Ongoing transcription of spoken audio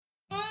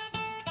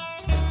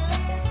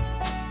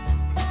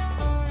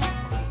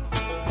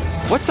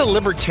What's a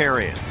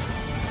libertarian?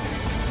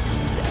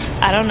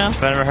 I don't know. I've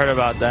never heard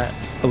about that.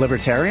 A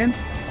libertarian?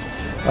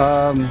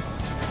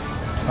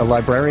 A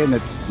librarian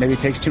that maybe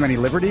takes too many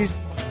liberties?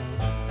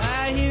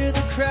 I hear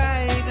the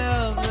crying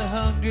of the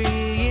hungry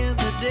in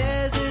the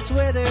deserts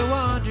where they're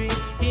wandering.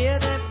 Hear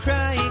them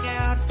crying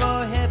out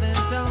for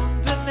heaven's own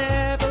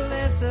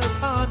benevolence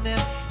upon them.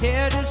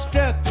 Hear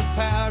destructive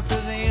power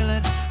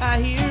prevailing.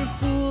 I hear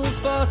fools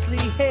falsely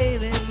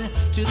hailing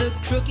to the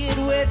crooked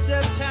wits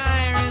of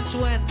tyrants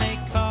when they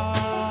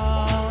call.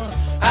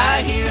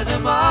 I hear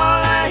them all,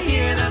 I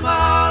hear them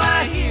all,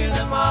 I hear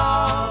them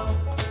all.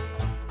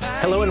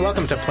 Hello and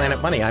welcome to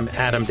Planet Money. I'm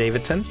Adam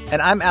Davidson.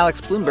 And I'm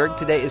Alex Bloomberg.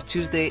 Today is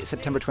Tuesday,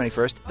 September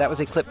 21st. That was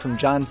a clip from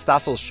John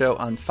Stossel's show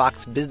on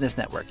Fox Business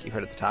Network. You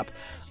heard at the top.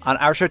 On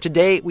our show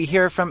today, we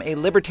hear from a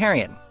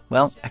libertarian.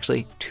 Well,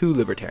 actually, two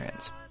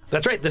libertarians.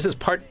 That's right. This is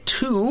part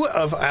 2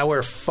 of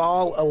our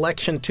fall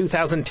election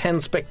 2010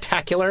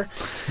 spectacular.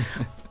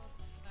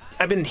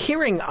 I've been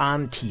hearing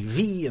on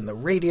TV and the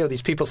radio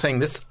these people saying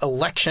this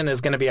election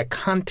is going to be a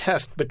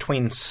contest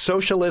between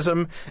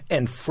socialism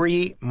and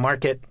free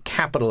market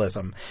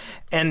capitalism.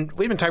 And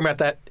we've been talking about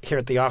that here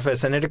at the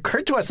office, and it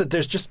occurred to us that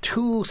there's just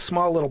two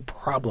small little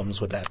problems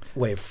with that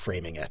way of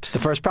framing it. The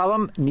first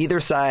problem, neither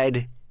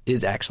side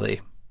is actually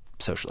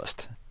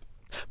socialist.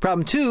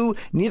 Problem 2,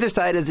 neither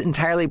side is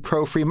entirely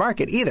pro-free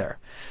market either.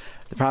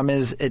 The problem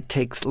is it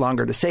takes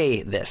longer to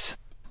say this.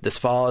 This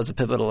fall is a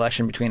pivotal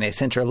election between a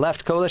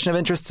center-left coalition of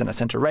interests and a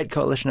center-right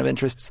coalition of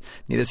interests,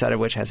 neither side of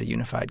which has a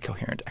unified,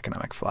 coherent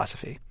economic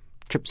philosophy.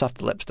 Trips off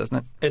the lips, doesn't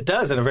it? It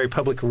does, in a very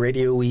public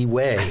radio-y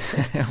way.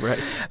 Right.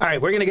 All right,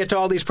 we're going to get to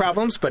all these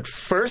problems, but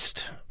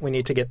first we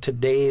need to get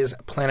today's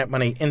Planet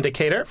Money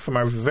indicator from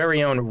our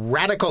very own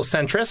radical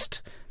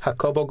centrist,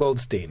 Jacobo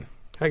Goldstein.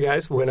 Hi,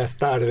 guys. Buenas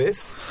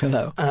tardes.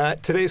 Hello.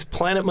 Today's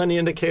Planet Money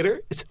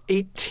indicator is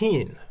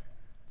 18.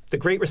 The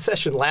Great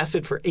Recession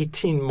lasted for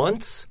 18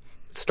 months.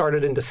 It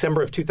started in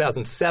December of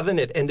 2007.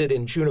 It ended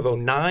in June of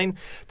 2009.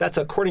 That's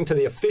according to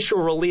the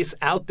official release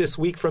out this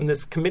week from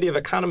this committee of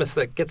economists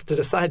that gets to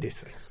decide these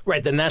things.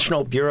 Right. The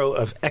National Bureau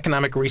of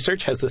Economic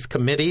Research has this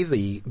committee,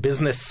 the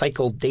Business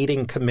Cycle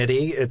Dating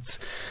Committee. It's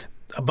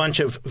a bunch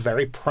of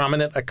very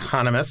prominent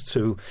economists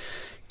who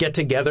get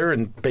together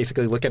and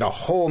basically look at a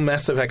whole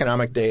mess of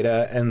economic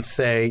data and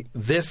say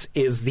this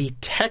is the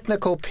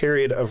technical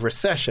period of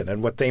recession.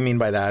 And what they mean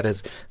by that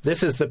is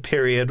this is the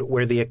period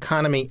where the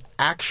economy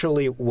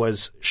actually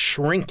was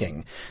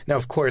shrinking. Now,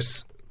 of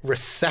course,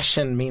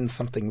 recession means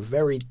something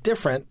very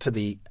different to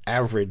the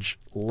average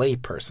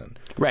layperson.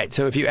 Right.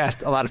 So if you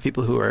asked a lot of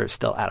people who are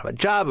still out of a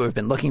job, who have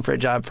been looking for a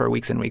job for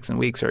weeks and weeks and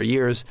weeks or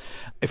years,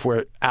 if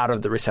we're out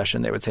of the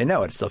recession, they would say,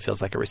 no, it still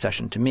feels like a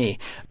recession to me.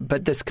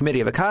 But this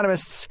committee of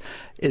economists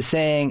is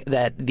saying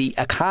that the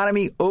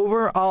economy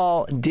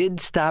overall did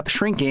stop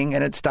shrinking,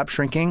 and it stopped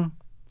shrinking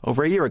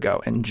over a year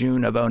ago in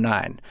June of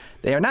 2009.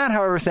 They are not,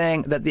 however,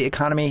 saying that the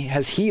economy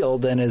has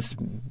healed and is,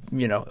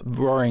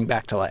 roaring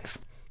back to life.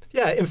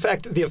 Yeah, in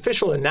fact, the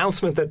official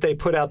announcement that they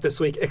put out this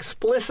week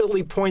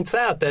explicitly points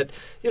out that,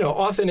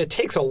 often it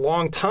takes a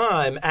long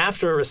time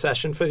after a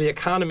recession for the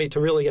economy to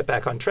really get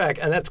back on track.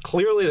 And that's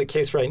clearly the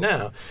case right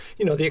now.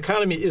 The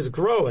economy is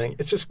growing.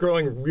 It's just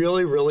growing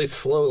really, really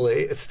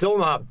slowly. It's still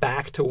not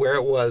back to where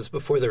it was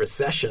before the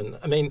recession.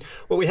 I mean,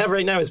 what we have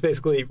right now is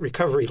basically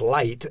recovery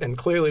light. And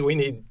clearly we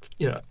need,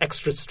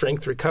 extra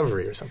strength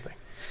recovery or something.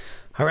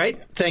 All right.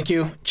 Thank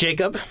you,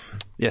 Jacob.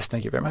 Yes,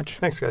 thank you very much.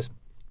 Thanks, guys.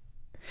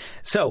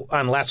 So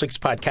on last week's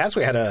podcast,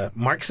 we had a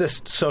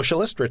Marxist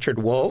socialist, Richard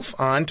Wolff,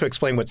 on to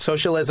explain what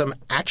socialism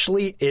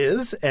actually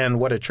is and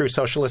what a true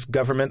socialist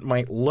government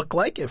might look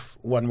like if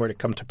one were to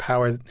come to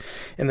power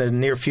in the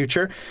near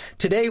future.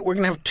 Today, we're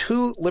going to have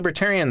two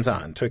libertarians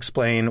on to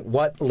explain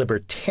what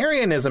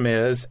libertarianism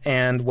is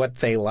and what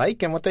they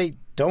like and what they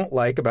don't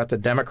like about the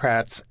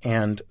Democrats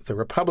and the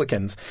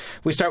Republicans.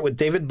 We start with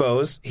David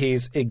Boaz.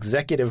 He's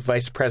executive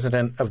vice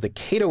president of the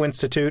Cato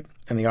Institute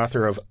and the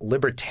author of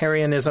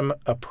Libertarianism,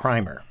 a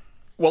Primer.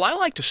 Well, I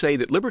like to say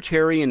that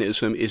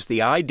libertarianism is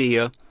the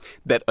idea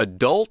that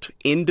adult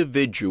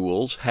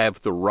individuals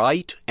have the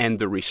right and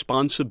the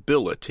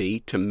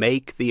responsibility to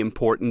make the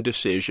important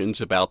decisions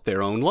about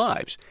their own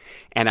lives.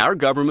 And our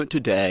government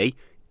today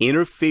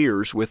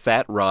interferes with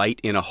that right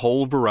in a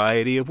whole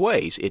variety of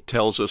ways. It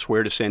tells us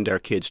where to send our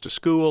kids to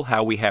school,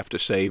 how we have to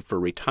save for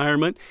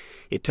retirement.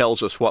 It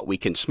tells us what we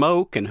can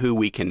smoke and who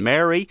we can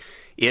marry.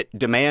 It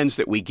demands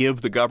that we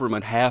give the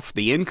government half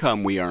the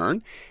income we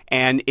earn.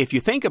 And if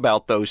you think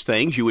about those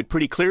things, you would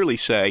pretty clearly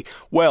say,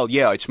 well,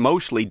 yeah, it's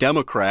mostly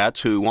Democrats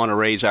who want to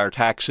raise our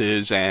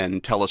taxes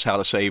and tell us how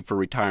to save for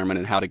retirement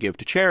and how to give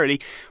to charity,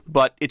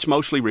 but it's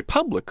mostly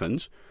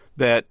Republicans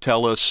that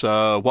tell us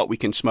what we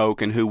can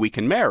smoke and who we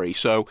can marry.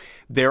 So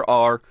there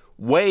are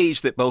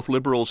ways that both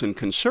liberals and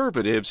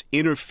conservatives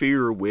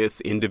interfere with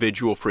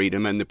individual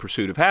freedom and the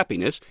pursuit of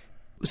happiness.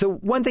 So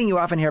one thing you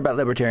often hear about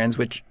libertarians,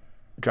 which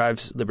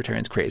drives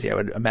libertarians crazy, I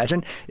would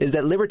imagine, is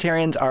that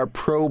libertarians are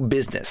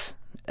pro-business,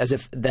 as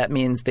if that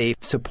means they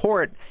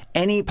support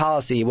any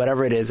policy,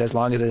 whatever it is, as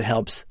long as it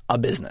helps a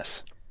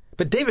business.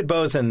 But David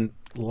Boaz and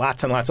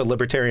lots and lots of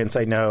libertarians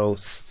I know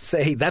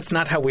say that's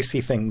not how we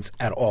see things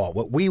at all.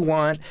 What we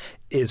want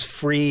is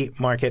free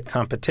market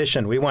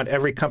competition. We want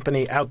every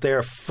company out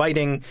there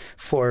fighting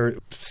for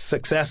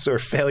success or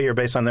failure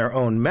based on their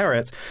own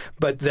merits,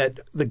 but that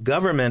the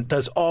government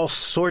does all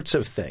sorts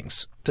of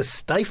things to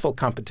stifle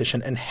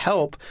competition and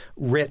help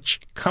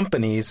rich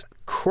companies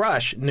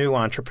crush new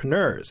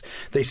entrepreneurs.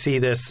 They see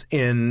this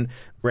in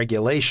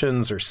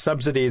regulations or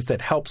subsidies that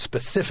help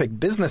specific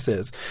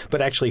businesses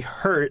but actually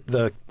hurt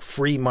the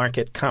free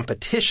market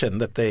competition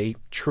that they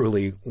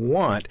truly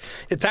want.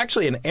 It's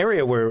actually an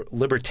area where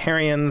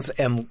libertarians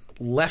and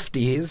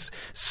lefties,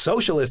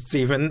 socialists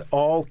even,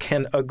 all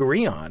can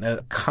agree on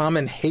a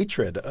common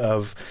hatred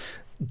of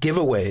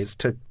giveaways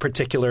to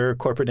particular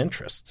corporate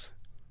interests.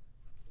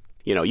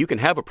 You know, you can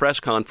have a press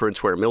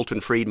conference where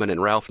Milton Friedman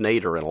and Ralph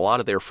Nader and a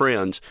lot of their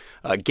friends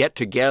get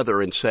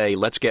together and say,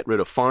 let's get rid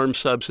of farm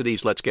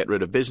subsidies, let's get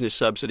rid of business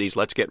subsidies,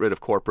 let's get rid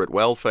of corporate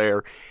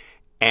welfare.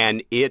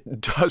 And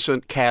it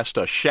doesn't cast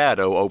a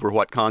shadow over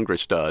what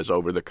Congress does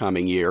over the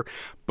coming year,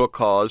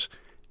 because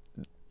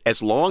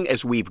as long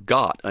as we've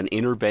got an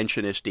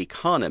interventionist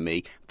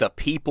economy, the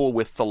people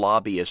with the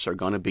lobbyists are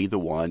going to be the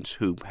ones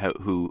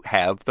who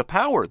have the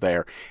power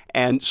there.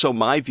 And so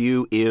my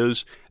view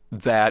is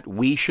that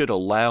we should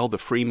allow the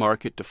free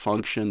market to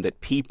function,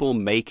 that people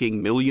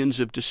making millions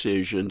of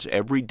decisions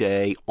every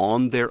day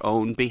on their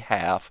own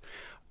behalf,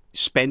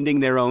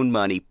 spending their own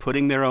money,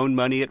 putting their own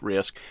money at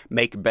risk,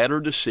 make better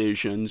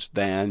decisions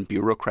than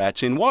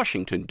bureaucrats in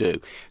Washington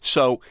do.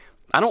 So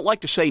I don't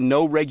like to say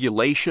no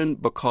regulation,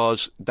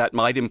 because that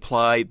might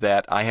imply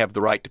that I have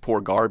the right to pour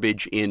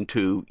garbage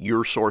into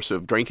your source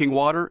of drinking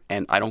water,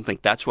 and I don't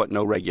think that's what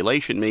no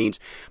regulation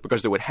means,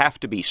 because there would have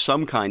to be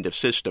some kind of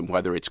system,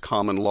 whether it's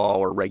common law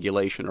or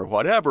regulation or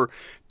whatever,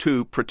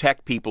 to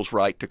protect people's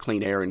right to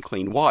clean air and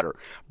clean water.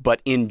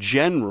 But in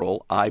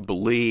general, I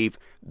believe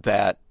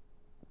that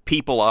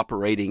people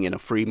operating in a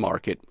free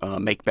market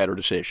make better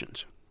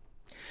decisions.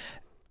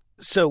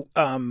 So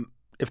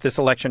if this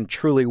election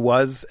truly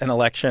was an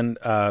election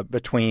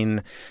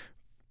between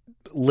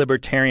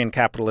libertarian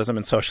capitalism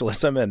and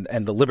socialism,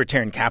 and the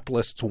libertarian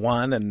capitalists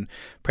won, and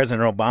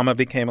President Obama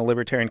became a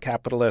libertarian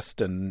capitalist,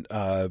 and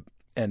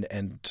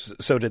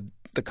so did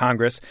the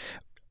Congress,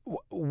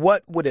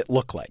 what would it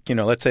look like? You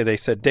know, let's say they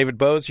said, David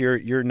Bose,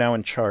 you're now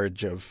in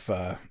charge of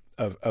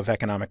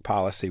economic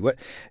policy. What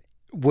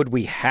would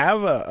we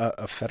have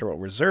a Federal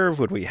Reserve?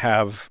 Would we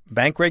have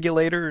bank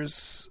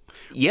regulators?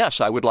 Yes,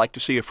 I would like to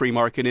see a free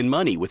market in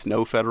money with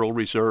no Federal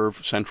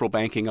Reserve central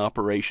banking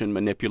operation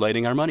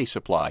manipulating our money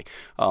supply.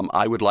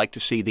 I would like to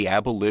see the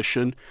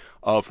abolition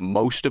of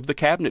most of the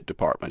cabinet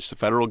departments. The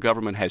federal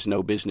government has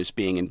no business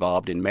being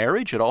involved in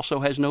marriage. It also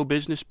has no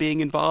business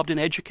being involved in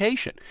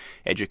education.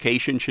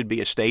 Education should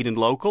be a state and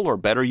local, or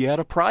better yet,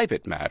 a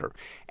private matter.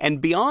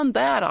 And beyond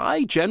that,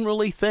 I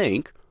generally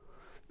think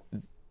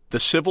the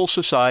civil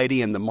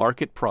society and the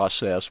market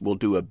process will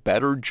do a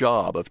better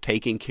job of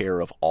taking care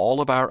of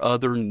all of our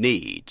other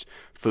needs.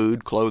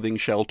 Food, clothing,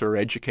 shelter,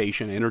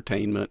 education,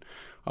 entertainment,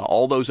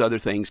 all those other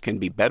things can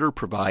be better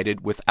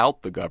provided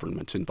without the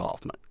government's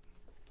involvement.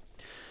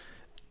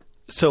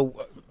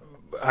 So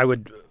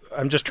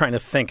I'm just trying to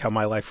think how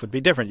my life would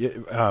be different.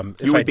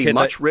 You would be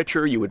much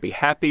richer, you would be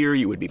happier,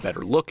 you would be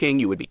better looking,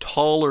 you would be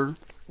taller.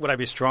 Would I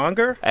be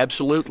stronger?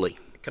 Absolutely.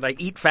 Could I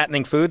eat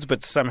fattening foods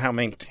but somehow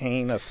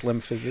maintain a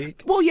slim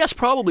physique? Well, yes,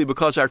 probably,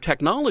 because our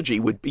technology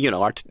would,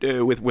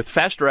 with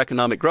faster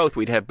economic growth,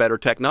 we'd have better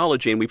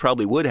technology, and we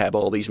probably would have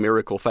all these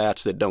miracle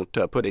fats that don't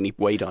put any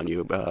weight on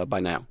you by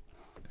now.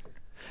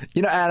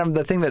 You know, Adam,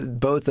 the thing that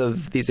both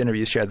of these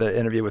interviews share, the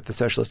interview with the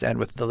socialist and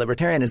with the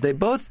libertarian, is they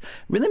both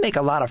really make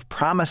a lot of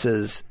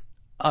promises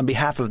on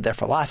behalf of their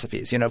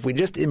philosophies. You know, if we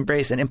just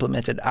embraced and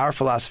implemented our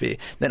philosophy,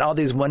 then all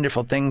these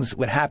wonderful things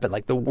would happen.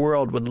 Like the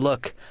world would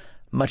look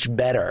much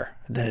better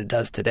than it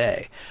does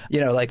today. You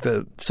know, like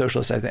the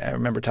socialists, I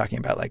remember talking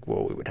about like,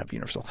 well, we would have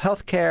universal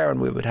health care,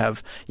 and we would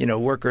have,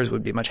 workers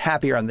would be much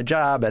happier on the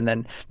job. And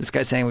then this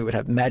guy's saying we would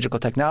have magical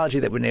technology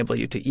that would enable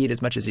you to eat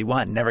as much as you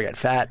want and never get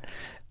fat.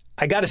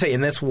 I got to say, in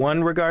this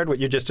one regard, what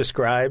you just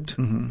described,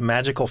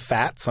 magical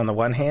fats on the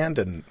one hand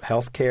and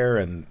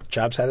healthcare and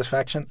job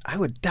satisfaction, I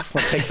would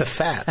definitely take the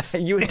fats.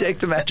 You would take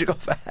the magical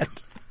fat.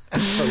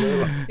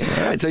 Absolutely.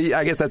 All right, so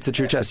I guess that's the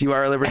true test. You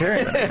are a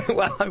libertarian.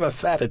 Well, I'm a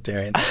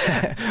fatitarian.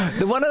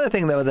 The one other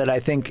thing, though, that I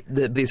think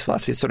that these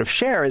philosophies sort of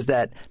share is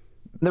that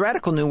the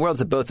radical new worlds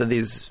that both of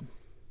these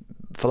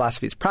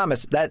philosophies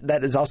promise,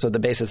 that is also the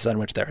basis on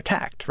which they're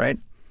attacked, right?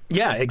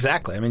 Yeah,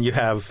 exactly. I mean, you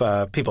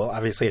have people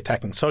obviously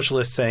attacking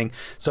socialists, saying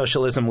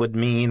socialism would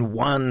mean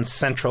one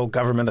central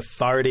government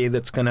authority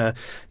that's going to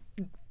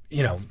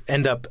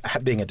end up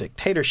being a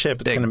dictatorship.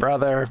 It's Big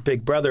Brother.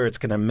 Big Brother. It's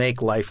going to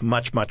make life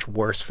much, much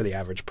worse for the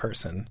average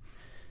person.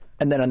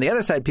 And then on the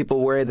other side,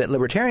 people worry that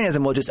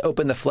libertarianism will just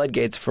open the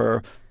floodgates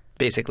for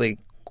basically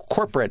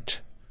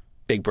corporate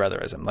Big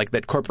Brotherism, like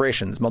that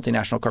corporations,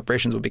 multinational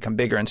corporations will become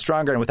bigger and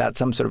stronger, and without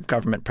some sort of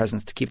government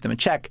presence to keep them in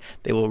check,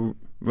 they will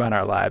run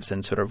our lives,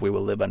 and sort of we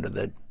will live under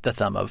the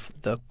thumb of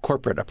the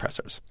corporate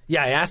oppressors.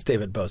 Yeah, I asked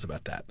David Bose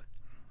about that.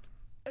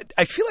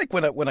 I feel like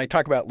when I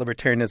talk about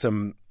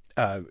libertarianism,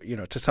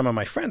 to some of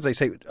my friends, they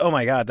say, "Oh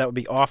my God, that would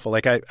be awful."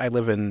 Like I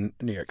live in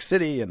New York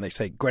City, and they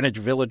say Greenwich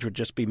Village would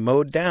just be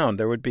mowed down.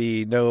 There would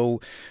be no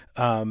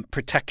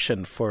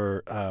protection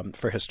for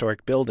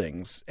historic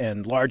buildings,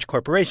 and large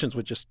corporations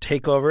would just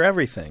take over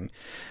everything.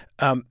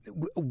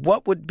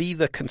 What would be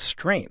the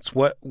constraints?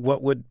 What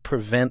would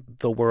prevent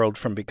the world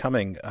from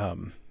becoming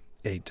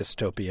a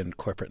dystopian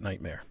corporate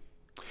nightmare?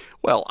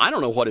 Well, I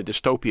don't know what a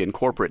dystopian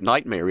corporate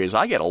nightmare is.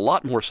 I get a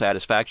lot more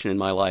satisfaction in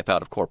my life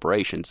out of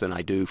corporations than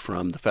I do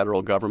from the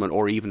federal government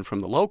or even from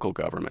the local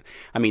government.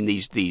 I mean,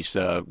 these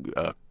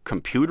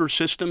computer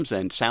systems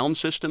and sound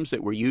systems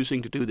that we're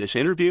using to do this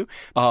interview,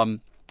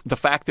 the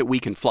fact that we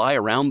can fly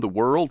around the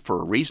world for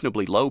a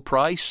reasonably low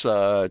price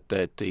at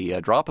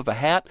the drop of a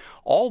hat,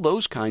 all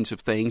those kinds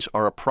of things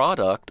are a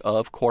product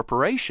of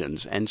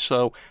corporations. And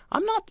so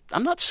I'm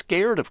not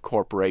scared of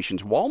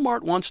corporations.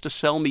 Walmart wants to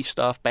sell me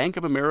stuff. Bank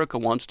of America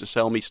wants to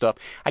sell me stuff.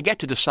 I get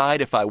to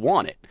decide if I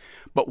want it.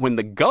 But when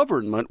the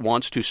government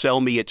wants to sell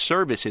me its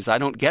services, I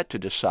don't get to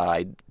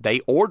decide.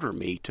 They order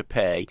me to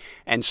pay.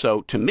 And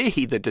so to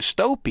me, the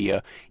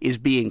dystopia is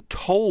being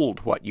told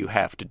what you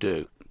have to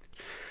do.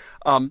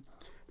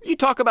 You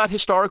talk about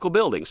historical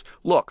buildings.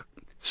 Look,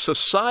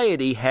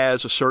 society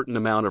has a certain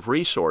amount of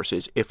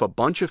resources. If a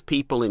bunch of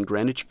people in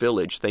Greenwich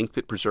Village think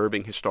that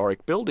preserving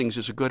historic buildings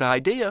is a good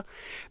idea,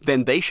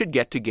 then they should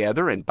get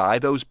together and buy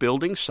those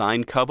buildings,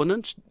 sign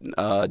covenants,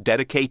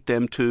 dedicate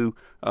them to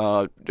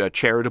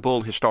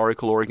charitable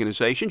historical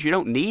organizations. You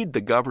don't need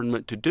the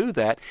government to do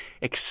that,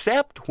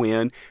 except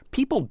when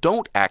people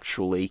don't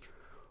actually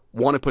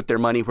want to put their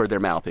money where their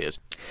mouth is.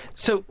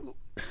 So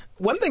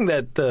one thing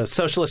that the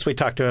socialists we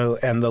talk to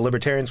and the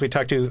libertarians we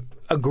talk to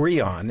agree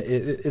on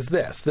is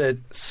this, that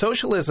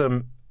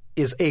socialism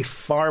is a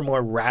far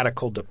more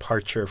radical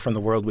departure from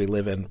the world we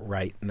live in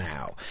right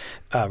now.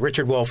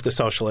 Richard Wolff, the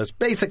socialist,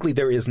 basically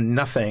there is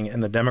nothing in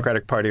the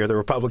Democratic Party or the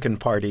Republican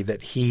Party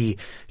that he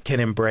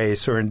can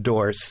embrace or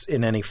endorse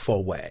in any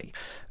full way.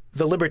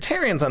 The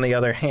libertarians, on the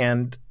other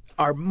hand,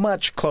 are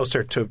much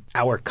closer to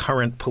our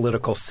current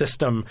political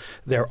system.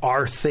 There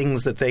are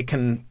things that they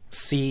can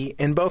see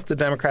in both the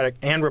Democratic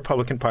and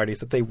Republican parties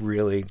that they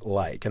really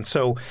like. And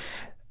so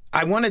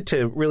I wanted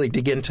to really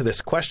dig into this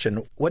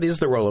question. What is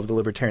the role of the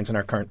libertarians in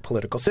our current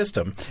political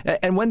system?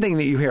 And one thing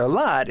that you hear a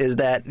lot is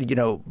that,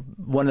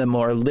 one of the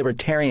more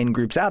libertarian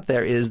groups out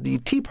there is the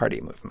Tea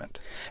Party movement.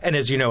 And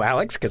as you know,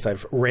 Alex, because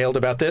I've railed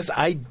about this,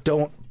 I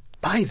don't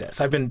buy this.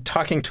 I've been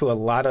talking to a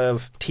lot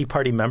of Tea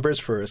Party members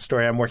for a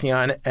story I'm working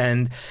on,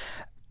 and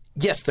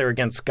yes, they're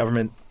against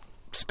government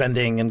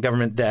spending and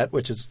government debt,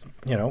 which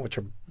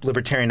are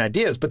libertarian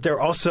ideas, but they're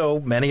also,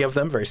 many of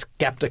them, very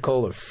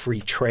skeptical of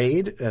free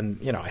trade. And,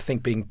 I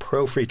think being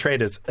pro-free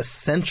trade is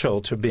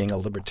essential to being a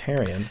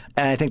libertarian.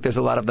 And I think there's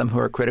a lot of them who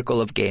are critical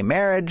of gay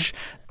marriage.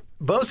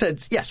 Bo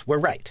said, yes, we're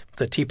right.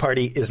 The Tea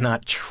Party is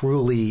not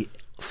truly,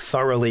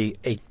 thoroughly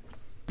a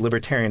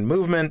libertarian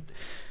movement,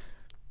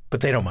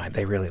 but they don't mind.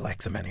 They really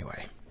like them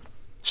anyway.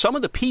 Some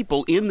of the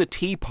people in the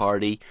Tea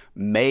Party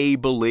may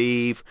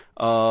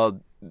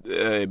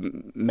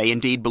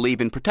indeed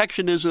believe in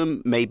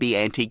protectionism, may be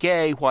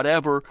anti-gay,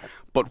 whatever.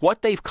 But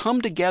what they've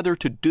come together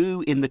to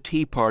do in the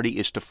Tea Party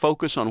is to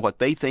focus on what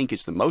they think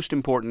is the most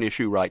important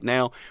issue right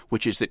now,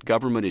 which is that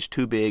government is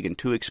too big and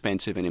too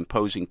expensive and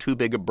imposing too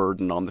big a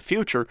burden on the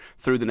future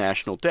through the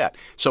national debt.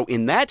 So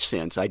in that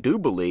sense, I do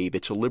believe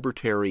it's a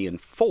libertarian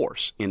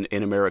force in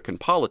American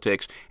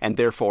politics, and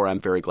therefore I'm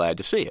very glad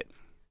to see it.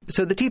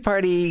 So the Tea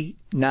Party,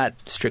 not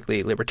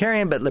strictly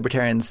libertarian, but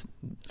libertarians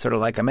sort of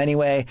like them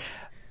anyway.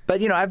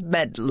 But, I've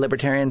met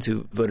libertarians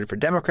who voted for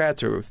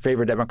Democrats or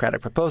favor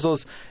Democratic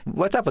proposals.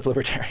 What's up with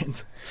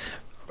libertarians?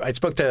 I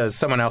spoke to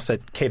someone else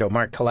at Cato,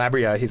 Mark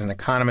Calabria. He's an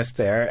economist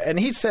there. And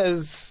he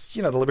says,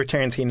 the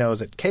libertarians he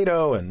knows at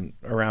Cato and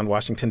around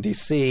Washington,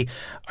 D.C.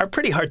 are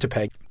pretty hard to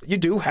peg. You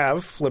do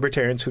have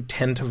libertarians who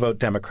tend to vote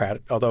Democrat,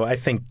 although I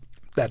think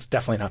that's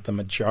definitely not the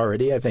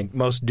majority. I think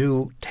most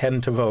do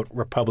tend to vote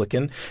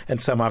Republican, and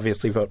some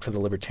obviously vote for the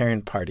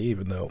Libertarian Party,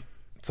 even though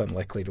it's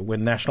unlikely to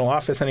win national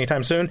office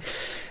anytime soon.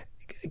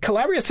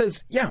 Calabria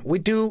says, yeah, we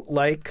do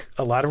like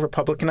a lot of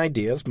Republican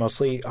ideas,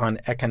 mostly on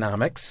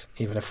economics,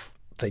 even if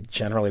they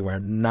generally were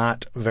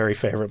not very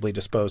favorably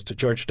disposed to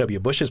George W.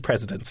 Bush's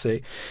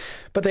presidency.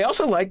 But they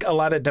also like a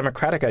lot of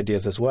Democratic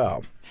ideas as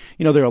well.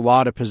 There are a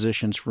lot of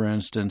positions, for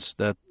instance,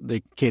 that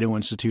the Cato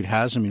Institute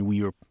has. I mean,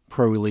 we are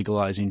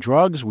pro-legalizing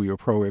drugs. We are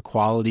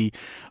pro-equality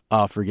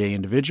for gay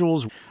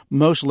individuals.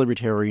 Most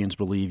libertarians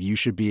believe you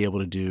should be able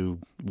to do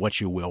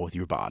what you will with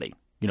your body,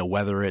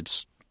 whether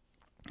it's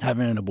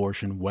having an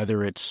abortion,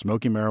 whether it's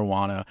smoking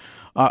marijuana,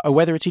 or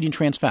whether it's eating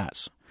trans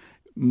fats.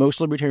 Most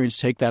libertarians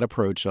take that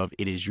approach of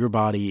it is your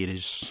body, it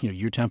is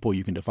your temple,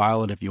 you can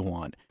defile it if you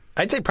want.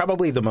 I'd say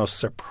probably the most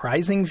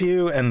surprising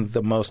view and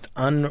the most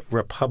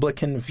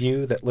un-Republican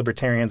view that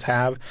libertarians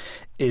have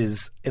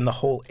is in the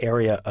whole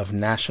area of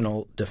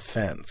national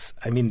defense.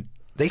 I mean,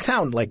 they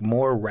sound like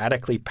more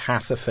radically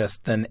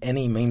pacifist than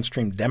any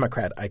mainstream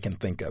Democrat I can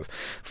think of.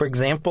 For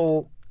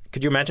example,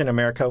 could you imagine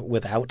America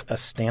without a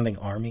standing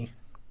army?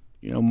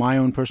 My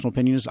own personal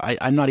opinion is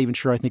I'm not even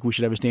sure I think we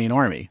should have a standing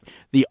army.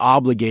 The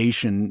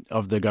obligation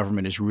of the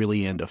government is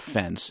really in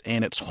defense,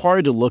 and it's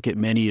hard to look at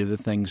many of the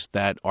things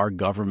that our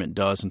government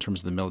does in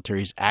terms of the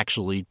military as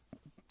actually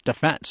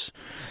defense.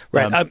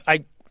 Right.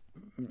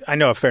 I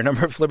know a fair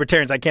number of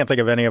libertarians. I can't think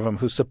of any of them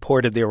who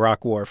supported the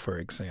Iraq War, for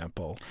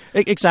example.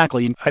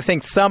 Exactly. I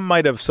think some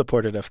might have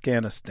supported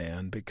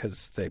Afghanistan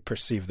because they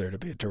perceived there to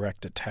be a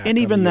direct attack. And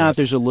even that,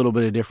 there's a little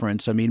bit of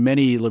difference. I mean,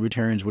 many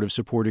libertarians would have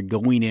supported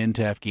going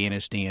into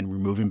Afghanistan,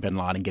 removing bin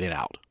Laden, getting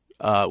out.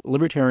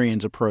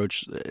 Libertarians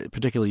approach,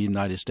 particularly the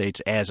United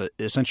States, as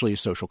essentially a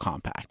social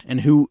compact. And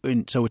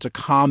so it's a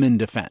common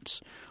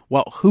defense.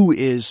 Well, who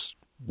is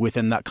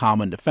within that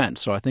common defense?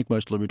 So I think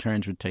most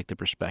libertarians would take the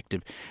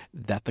perspective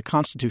that the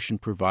Constitution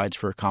provides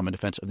for a common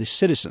defense of the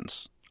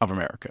citizens of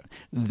America.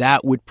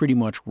 That would pretty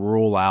much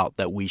rule out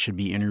that we should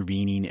be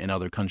intervening in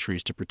other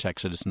countries to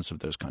protect citizens of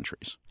those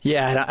countries.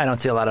 Yeah, I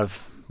don't see a lot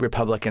of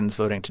Republicans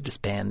voting to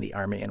disband the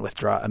Army and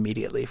withdraw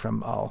immediately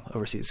from all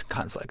overseas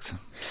conflicts.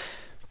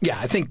 Yeah,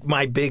 I think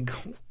my big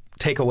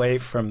takeaway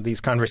from these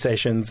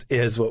conversations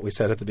is what we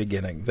said at the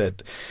beginning,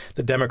 that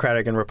the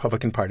Democratic and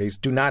Republican parties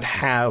do not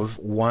have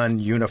one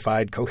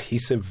unified,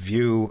 cohesive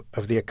view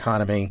of the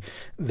economy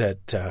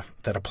that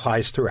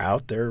applies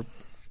throughout. They're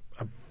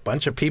a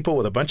bunch of people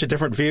with a bunch of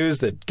different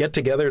views that get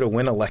together to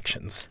win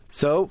elections.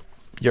 So,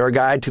 your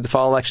guide to the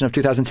fall election of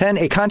 2010,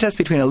 a contest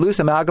between a loose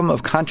amalgam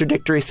of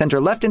contradictory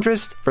center-left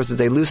interests versus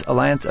a loose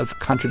alliance of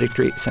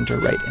contradictory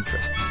center-right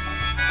interests.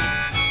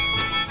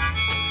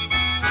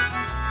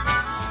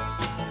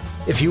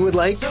 If you would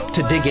like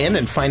to dig in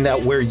and find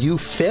out where you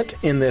fit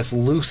in this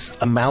loose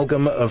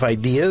amalgam of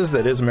ideas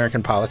that is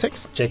American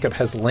politics, Jacob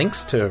has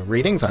links to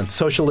readings on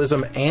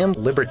socialism and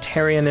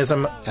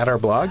libertarianism at our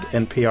blog,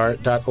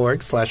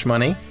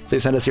 npr.org/money.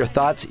 Please send us your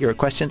thoughts, your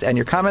questions, and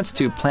your comments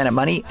to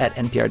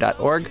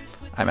planetmoney@npr.org.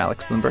 I'm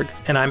Alex Bloomberg.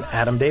 And I'm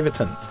Adam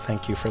Davidson.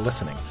 Thank you for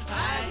listening.